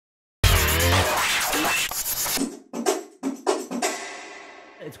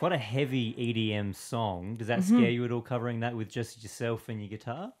it's quite a heavy EDM song. Does that scare you at all, covering that with just yourself and your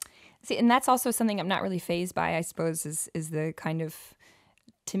guitar? See, and that's also something I'm not really fazed by, I suppose, is the kind of,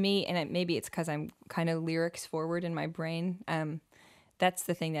 to me, and maybe it's because I'm kind of lyrics forward in my brain. That's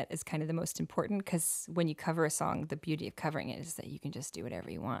the thing that is kind of the most important, because when you cover a song, the beauty of covering it is that you can just do whatever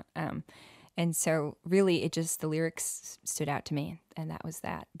you want. And so really the lyrics stood out to me, and that was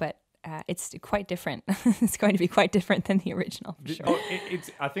that. But it's quite different. It's going to be quite different than the original, for sure.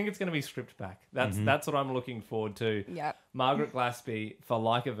 I think it's going to be stripped back. That's what I'm looking forward to. Yep. Margaret Glaspy for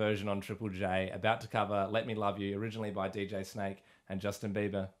like a version on Triple J, about to cover Let Me Love You, originally by DJ Snake and Justin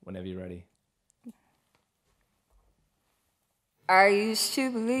Bieber, whenever you're ready. I used to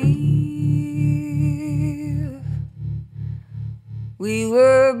believe we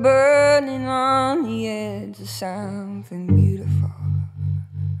were burning on the edge of something beautiful.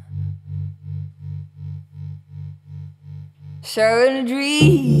 Selling a dream,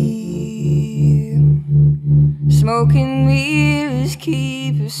 smoking mirrors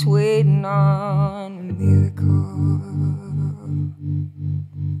keep us waiting on a miracle.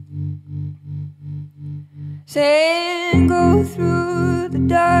 Saying go through the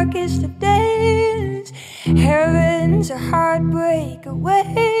darkest of days, heaven's a heartbreak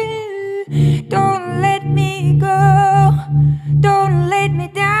away. Don't let me go, don't let me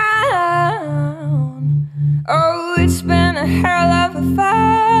down. Oh, it's been a hell of a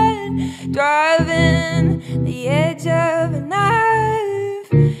fight, driving the edge of a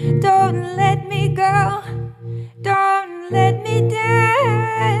knife. Don't let me go, don't let me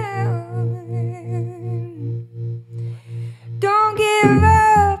down. Don't give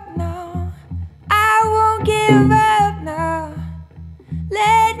up now, I won't give up now.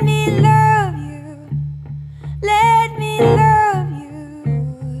 Let me love you, let me love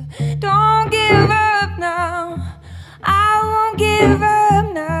you. Don't give up now, I won't give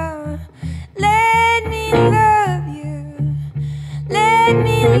up now. Let me love you, let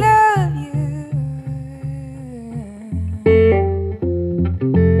me love you.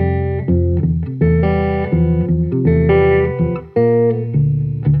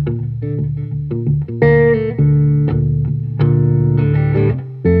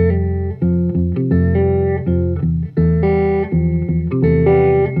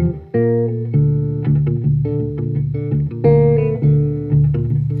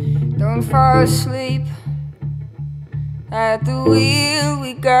 Don't fall asleep at the wheel,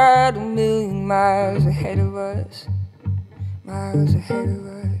 we got 1,000,000 miles ahead of us, miles ahead of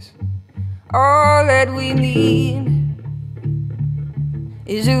us. All that we need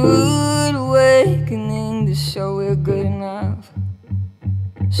is a rude awakening to show we're good enough,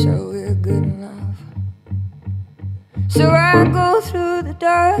 show we're good enough. So I go through the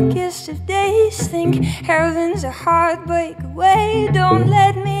darkest of days, think heaven's a heartbreak away. Don't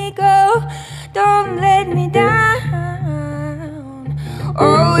let me go, don't let me down.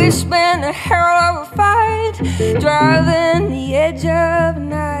 Oh, it's been a hell of a fight, driving the edge of a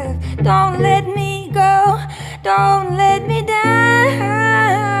knife. Don't let me go, don't let me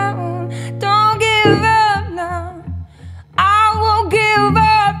down. Don't give up now, I won't give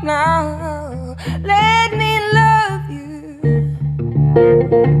up now. Let me love you.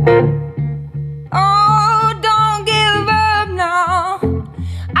 Oh, don't give up now,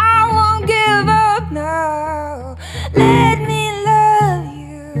 I won't give up now. Let me love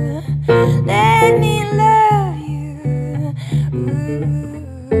you, let me love you. Ooh.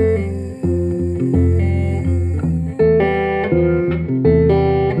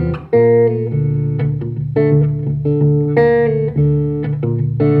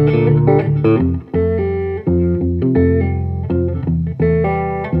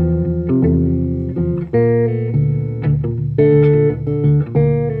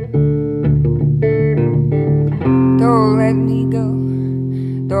 Don't let me go,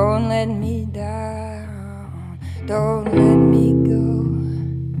 don't let me down. Don't let me go,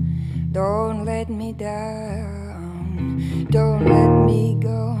 don't let me down. Don't let me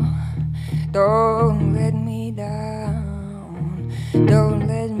go, don't let me down. Don't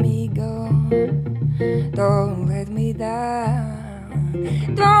let me go, don't let me down.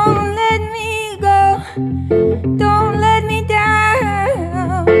 Don't let me go, don't let me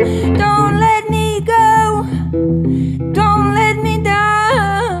down. Don't let me go, don't let me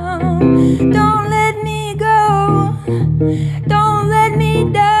down. Don't let me go, don't let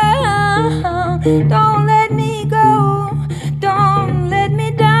me down. Don't let me go, don't let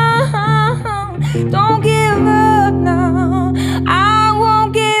me down. Don't give up now, I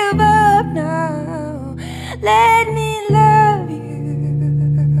won't give up now. Let me love you.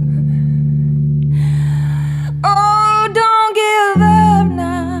 Oh, don't give up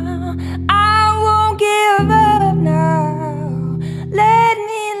now,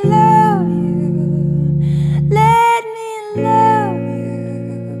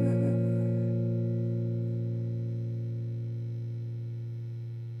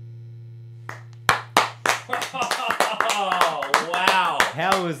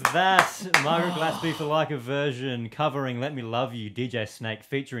 How was that? Margaret Glaspy for Like a Version covering Let Me Love You, DJ Snake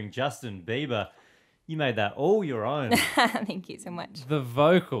featuring Justin Bieber. You made that all your own. Thank you so much. The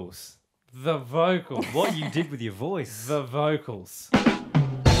vocals. What you did with your voice. The vocals.